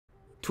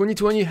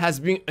2020 has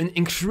been an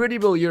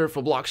incredible year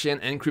for blockchain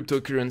and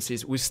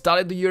cryptocurrencies. We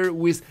started the year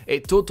with a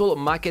total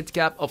market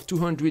cap of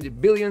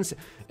 200 billions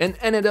and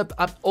ended up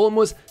at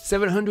almost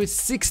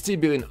 760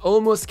 billion,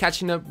 almost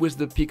catching up with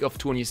the peak of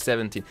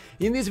 2017.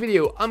 In this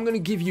video, I'm going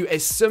to give you a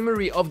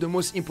summary of the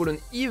most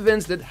important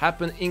events that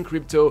happened in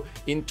crypto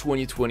in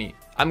 2020.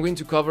 I'm going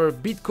to cover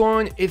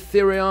Bitcoin,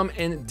 Ethereum,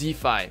 and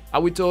DeFi. I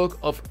will talk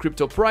of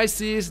crypto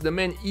prices, the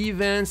main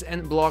events,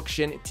 and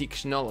blockchain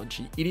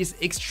technology. It is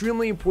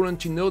extremely important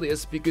to know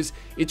this because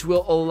it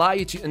will allow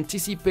you to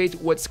anticipate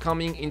what's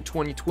coming in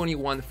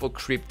 2021 for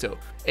crypto.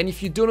 And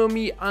if you don't know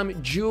me,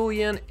 I'm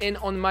Julien, and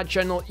on my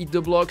channel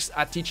EatTheBlocks,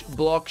 I teach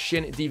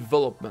blockchain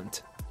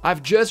development.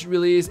 I've just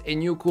released a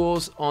new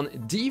course on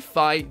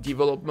DeFi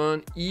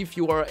development. If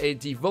you are a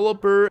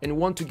developer and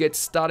want to get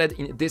started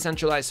in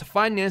decentralized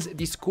finance,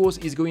 this course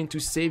is going to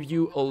save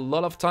you a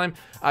lot of time.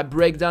 I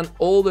break down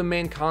all the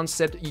main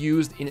concepts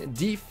used in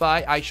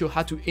DeFi. I show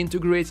how to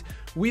integrate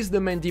with the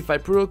main DeFi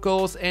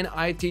protocols, and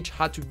I teach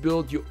how to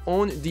build your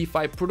own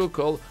DeFi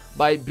protocol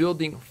by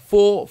building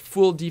 4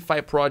 full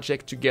DeFi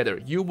projects together.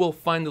 You will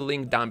find the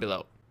link down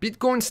below.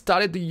 Bitcoin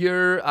started the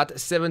year at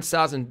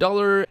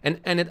 $7,000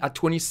 and ended at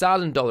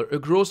 $20,000, a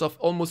growth of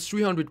almost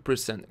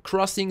 300%.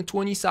 Crossing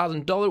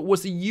 $20,000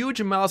 was a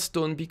huge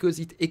milestone because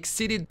it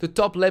exceeded the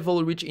top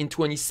level reached in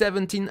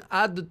 2017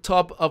 at the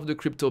top of the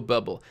crypto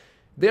bubble.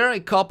 There are a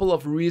couple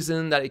of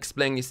reasons that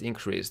explain this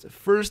increase.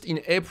 First, in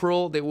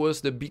April, there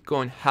was the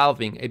Bitcoin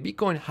halving. A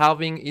Bitcoin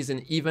halving is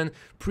an event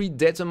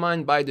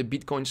predetermined by the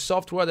Bitcoin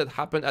software that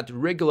happened at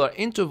regular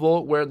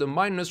interval where the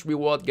miner's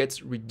reward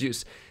gets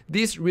reduced.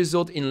 This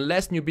results in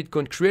less new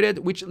Bitcoin created,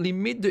 which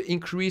limit the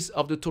increase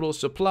of the total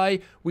supply,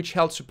 which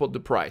helps support the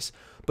price.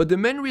 But the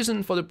main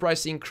reason for the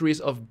price increase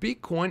of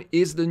Bitcoin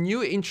is the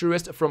new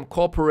interest from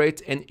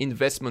corporate and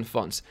investment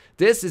funds.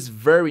 This is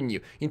very new.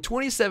 In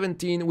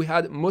 2017, we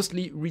had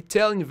mostly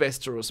retail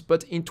investors,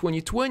 but in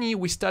 2020,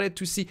 we started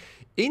to see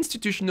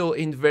institutional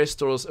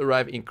investors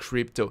arrive in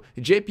crypto.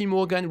 JP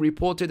Morgan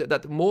reported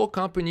that more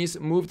companies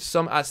moved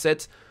some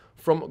assets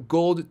from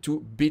gold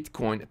to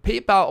Bitcoin.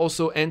 PayPal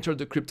also entered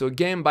the crypto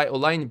game by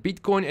allowing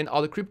Bitcoin and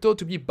other crypto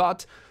to be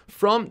bought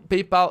from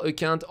PayPal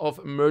account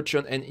of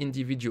merchants and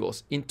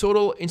individuals. In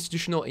total,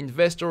 institutional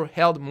investors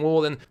held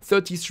more than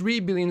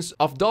 $33 billion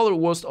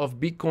worth of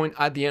Bitcoin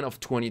at the end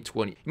of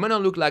 2020. It might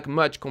not look like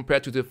much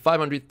compared to the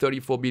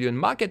 534 billion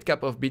market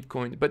cap of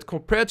Bitcoin, but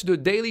compared to the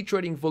daily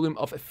trading volume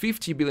of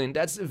 50 billion,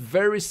 that's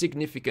very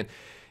significant.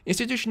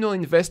 Institutional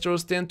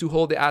investors tend to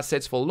hold their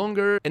assets for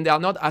longer, and they are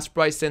not as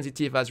price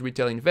sensitive as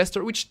retail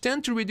investors, which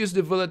tend to reduce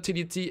the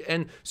volatility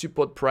and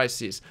support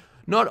prices.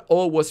 Not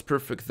all was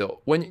perfect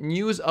though. When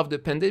news of the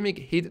pandemic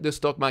hit the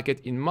stock market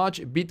in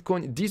March,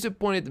 Bitcoin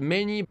disappointed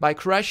many by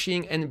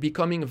crashing and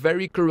becoming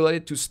very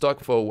correlated to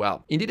stock for a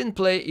while. It didn't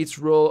play its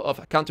role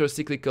of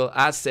counter-cyclical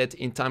asset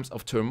in times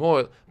of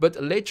turmoil,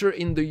 but later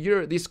in the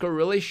year this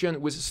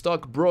correlation with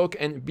stock broke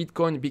and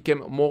Bitcoin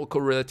became more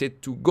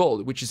correlated to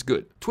gold, which is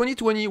good.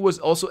 2020 was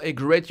also a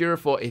great year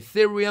for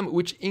Ethereum,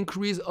 which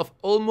increased of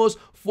almost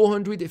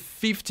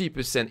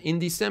 450%. In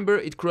December,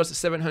 it crossed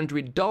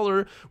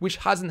 $700, which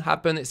hasn't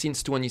happened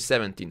since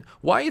 2017.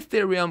 Why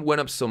Ethereum went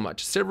up so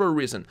much? Several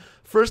reasons.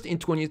 First, in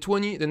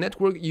 2020, the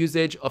network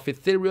usage of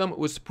Ethereum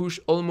was pushed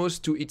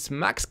almost to its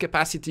max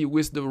capacity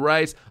with the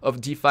rise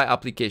of DeFi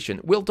application.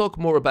 We'll talk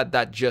more about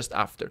that just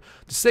after.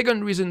 The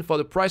second reason for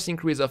the price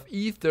increase of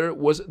Ether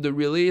was the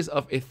release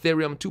of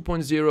Ethereum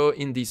 2.0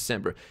 in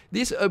December.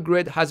 This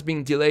upgrade has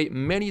been delayed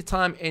many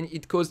times and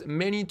it caused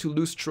many to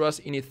lose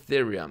trust in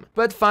Ethereum.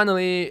 But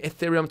finally,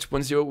 Ethereum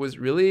 2.0 was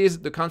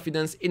released, the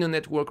confidence in the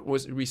network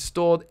was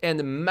restored, and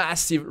a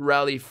massive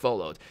rally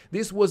followed.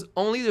 This was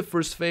only the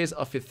first phase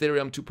of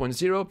Ethereum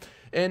 2.0,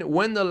 and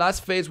when the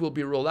last phase will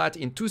be rolled out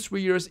in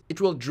 2-3 years,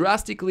 it will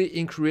drastically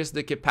increase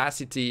the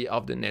capacity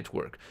of the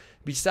network.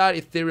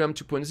 Besides Ethereum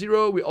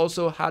 2.0, we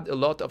also had a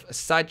lot of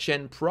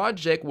sidechain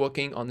projects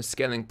working on the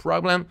scaling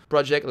problem.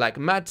 Projects like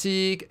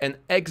Matic and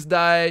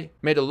XDAI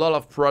made a lot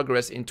of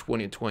progress in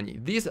 2020.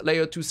 These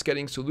layer 2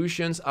 scaling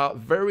solutions are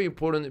very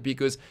important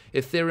because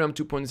Ethereum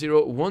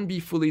 2.0 won't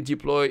be fully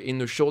deployed in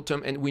the short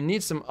term, and we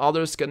need some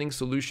other scaling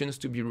solutions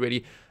to be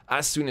ready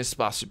as soon as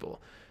possible.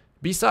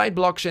 Besides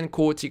blockchain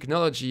core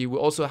technology, we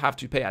also have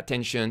to pay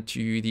attention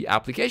to the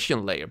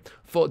application layer.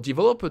 For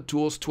developer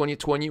tools,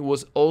 2020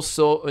 was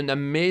also an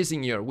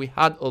amazing year. We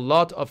had a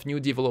lot of new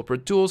developer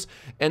tools,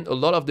 and a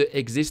lot of the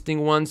existing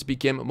ones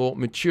became more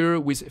mature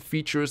with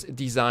features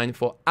designed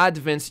for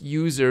advanced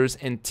users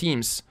and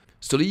teams.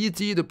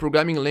 Solidity, the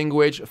programming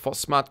language for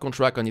smart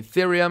contract on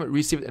Ethereum,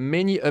 received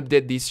many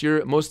updates this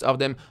year, most of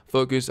them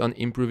focused on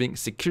improving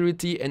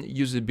security and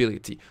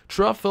usability.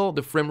 Truffle,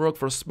 the framework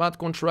for smart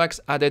contracts,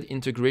 added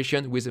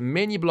integration with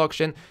many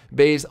blockchains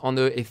based on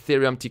the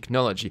Ethereum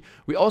technology.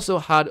 We also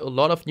had a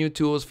lot of new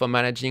tools for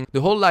managing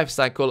the whole life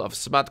cycle of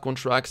smart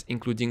contracts,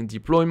 including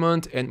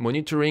deployment and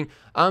monitoring.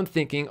 I'm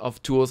thinking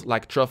of tools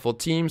like Truffle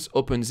Teams,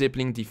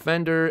 OpenZeppelin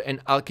Defender,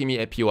 and Alchemy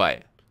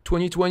API.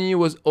 2020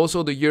 was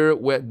also the year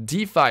where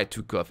DeFi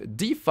took off.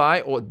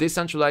 DeFi, or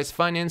decentralized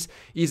finance,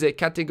 is a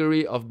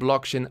category of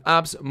blockchain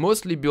apps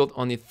mostly built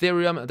on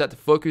Ethereum that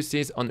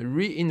focuses on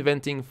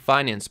reinventing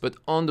finance, but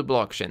on the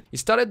blockchain. It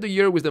started the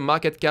year with a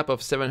market cap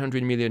of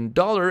 $700 million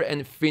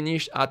and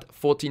finished at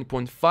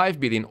 $14.5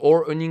 billion,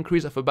 or an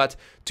increase of about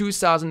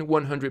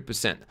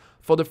 2,100%.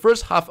 For the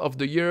first half of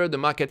the year, the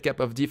market cap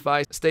of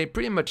DeFi stayed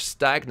pretty much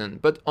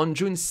stagnant, but on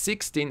June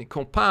 16,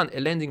 Compound, a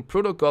lending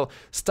protocol,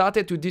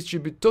 started to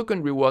distribute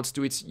token rewards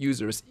to its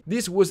users.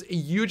 This was a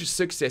huge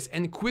success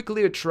and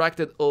quickly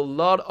attracted a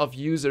lot of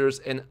users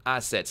and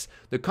assets.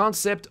 The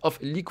concept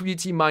of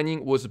liquidity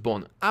mining was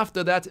born.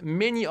 After that,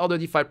 many other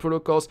DeFi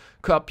protocols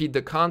copied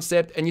the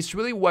concept, and it's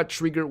really what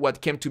triggered what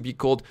came to be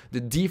called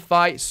the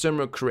DeFi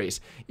summer craze.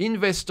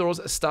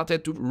 Investors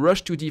started to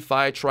rush to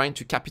DeFi, trying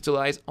to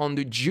capitalize on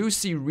the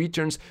juicy returns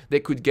they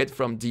could get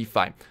from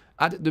DeFi.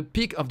 At the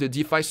peak of the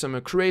DeFi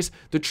summer craze,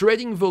 the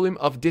trading volume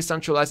of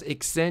decentralized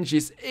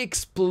exchanges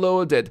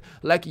exploded,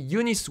 like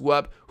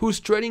Uniswap,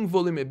 whose trading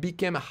volume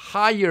became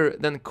higher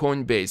than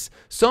Coinbase.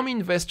 Some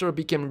investors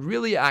became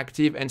really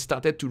active and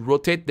started to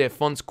rotate their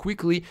funds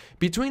quickly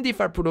between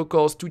DeFi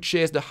protocols to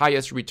chase the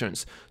highest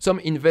returns. Some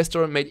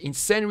investors made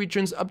insane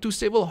returns up to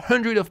several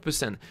hundred of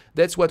 %.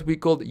 That's what we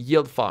call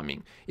yield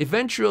farming.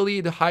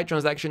 Eventually, the high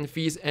transaction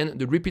fees and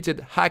the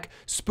repeated hack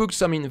spooked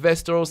some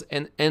investors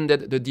and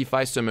ended the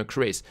DeFi summer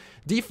craze.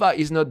 DeFi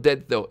is not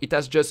dead though, it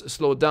has just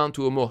slowed down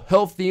to a more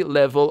healthy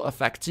level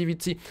of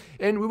activity,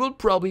 and we will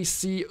probably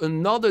see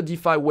another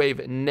DeFi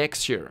wave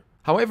next year.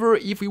 However,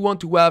 if we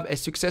want to have a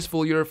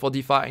successful year for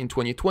DeFi in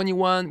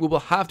 2021, we will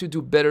have to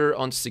do better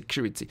on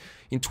security.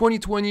 In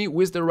 2020,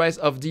 with the rise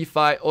of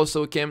DeFi,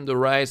 also came the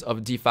rise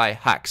of DeFi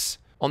hacks.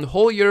 On the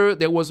whole year,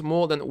 there was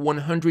more than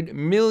 $100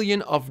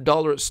 million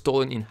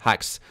stolen in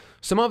hacks.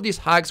 Some of these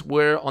hacks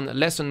were on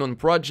lesser known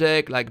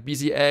projects like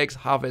BZX,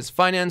 Harvest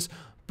Finance,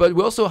 but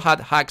we also had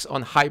hacks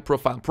on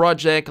high-profile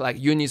projects like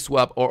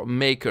Uniswap or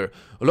Maker.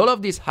 A lot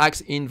of these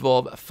hacks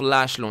involve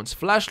flash loans.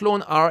 Flash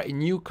loans are a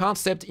new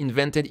concept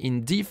invented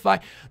in DeFi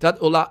that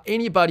allow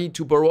anybody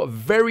to borrow a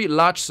very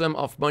large sum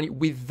of money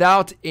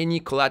without any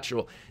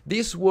collateral.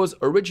 This was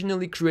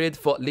originally created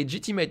for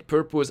legitimate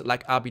purpose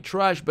like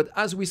arbitrage, but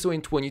as we saw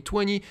in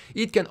 2020,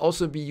 it can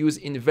also be used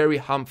in very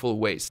harmful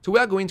ways. So we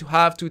are going to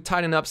have to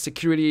tighten up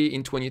security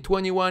in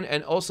 2021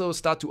 and also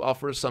start to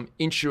offer some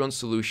insurance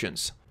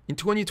solutions. In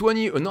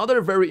 2020,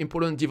 another very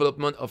important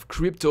development of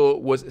crypto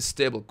was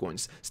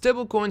stablecoins.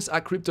 Stablecoins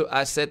are crypto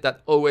assets that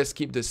always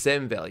keep the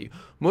same value.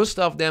 Most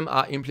of them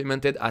are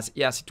implemented as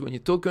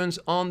ERC20 tokens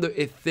on the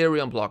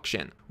Ethereum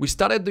blockchain. We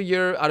started the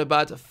year at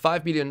about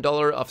 $5 billion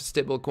of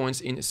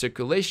stablecoins in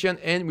circulation,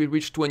 and we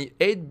reached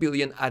 $28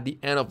 billion at the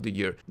end of the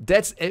year.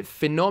 That's a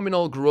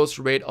phenomenal growth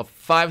rate of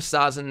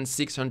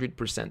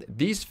 5,600%.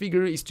 This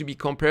figure is to be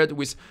compared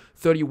with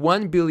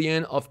 $31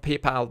 billion of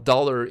PayPal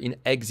dollar in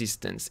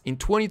existence. In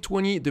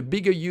 2020, the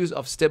bigger use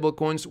of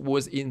stablecoins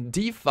was in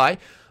DeFi,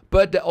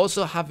 but they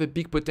also have a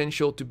big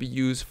potential to be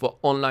used for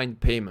online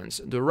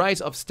payments. The rise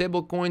of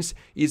stablecoins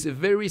is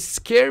very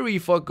scary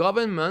for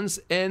governments,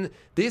 and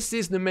this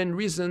is the main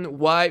reason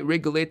why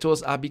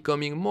regulators are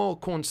becoming more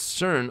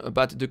concerned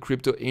about the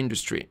crypto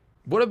industry.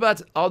 What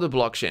about other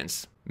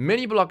blockchains?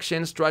 Many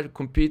blockchains try to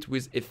compete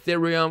with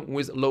Ethereum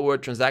with lower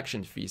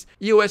transaction fees.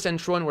 EOS and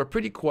Tron were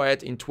pretty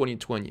quiet in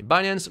 2020.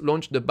 Binance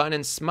launched the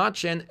Binance Smart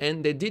Chain,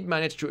 and they did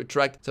manage to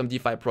attract some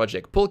DeFi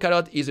projects.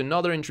 Polkadot is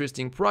another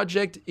interesting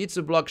project. It's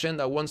a blockchain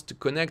that wants to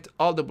connect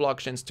all the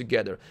blockchains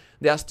together.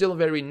 They are still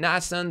very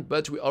nascent,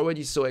 but we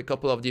already saw a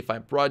couple of DeFi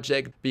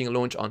projects being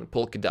launched on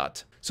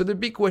Polkadot. So the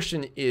big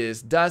question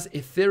is, does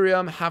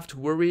Ethereum have to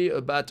worry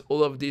about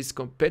all of these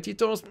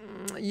competitors?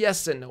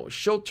 Yes and no.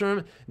 Short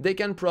term, they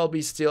can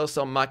probably steal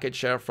some market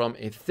share from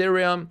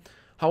Ethereum.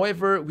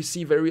 However, we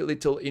see very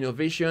little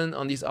innovation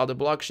on these other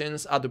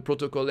blockchains at the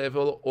protocol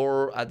level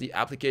or at the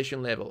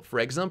application level. For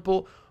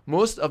example,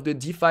 most of the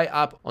DeFi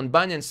app on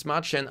Binance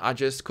Smart Chain are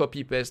just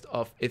copy-paste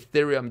of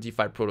Ethereum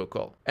DeFi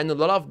protocol. And a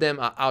lot of them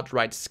are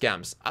outright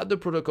scams. At the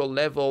protocol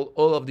level,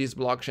 all of these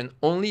blockchains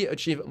only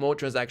achieve more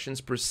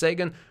transactions per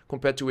second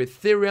compared to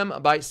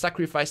Ethereum by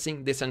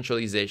sacrificing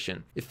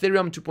decentralization.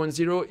 Ethereum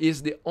 2.0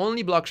 is the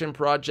only blockchain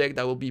project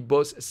that will be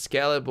both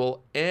scalable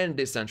and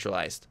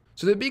decentralized.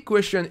 So the big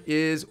question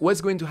is,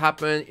 what's going to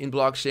happen in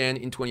blockchain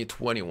in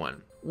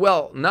 2021?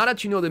 Well, now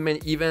that you know the main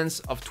events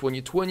of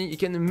 2020, you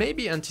can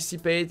maybe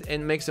anticipate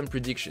and make some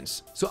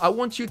predictions. So I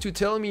want you to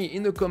tell me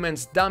in the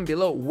comments down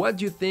below what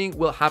do you think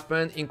will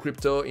happen in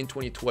crypto in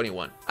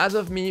 2021. As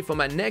of me, for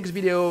my next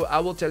video, I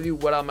will tell you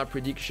what are my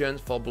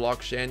predictions for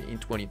blockchain in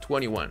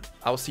 2021.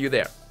 I'll see you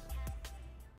there.